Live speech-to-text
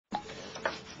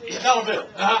Dollar bill.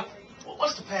 Well,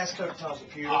 what's the passcode to Thompson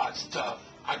Computer? Oh, it's tough.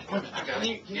 Wait a minute, I got Can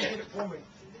you it. get it for me?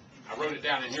 I wrote it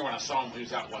down in here when I saw him. He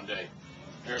was out one day.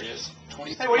 There it is.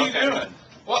 23. Hey, what are you doing?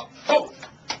 What? Oh,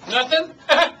 nothing?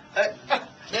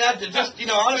 Yeah, just,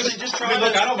 honestly, just I trying mean,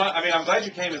 look, to... I don't mind. I mean, I'm glad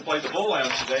you came and played the Bull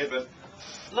Lounge today, but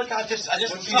Look, I just What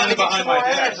was you trying to doing get some behind more my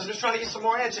ads. desk? I'm just trying to get some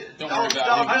more ads. Don't worry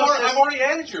about it. I've already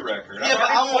added your record. Yeah, but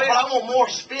I want more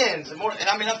spins and more. And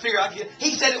I mean, I figure I get.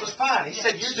 He said it was fine. He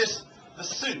said you're just the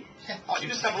suit. Oh, you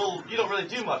just have a little. You don't really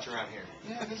do much around here.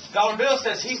 Dollar Bill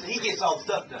says he gets all the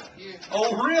stuff done.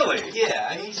 Oh, really?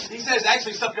 Yeah, and he says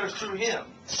actually stuff goes through him.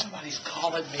 Somebody's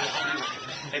calling me.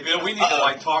 Hey, Bill, we need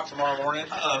to talk tomorrow morning.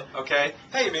 Okay.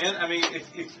 Hey, man. I mean,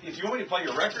 if you want me to play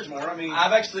your records more, I mean,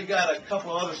 I've actually got a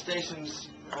couple other stations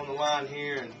on the line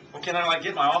here, and well, can I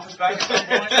get my office back at some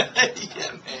point?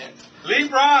 yeah, man. Lee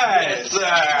Bryce, Yes, the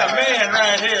man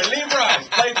right here. Lee Bryce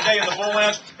played today in the Bull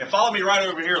Lounge, and follow me right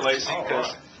over here, Lacey,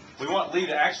 because we want Lee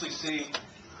to actually see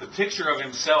the picture of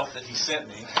himself that he sent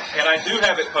me, and I do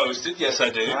have it posted. Yes, I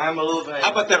do. I'm a little bit.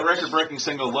 How about that record-breaking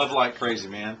single, "Love Like Crazy,"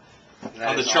 man?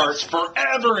 On the charts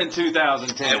forever in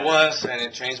 2010. It was, and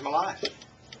it changed my life.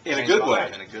 In a good way.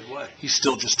 In a good way. He's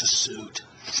still just a suit.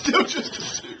 Still just a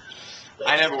suit.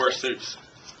 I never wear suits.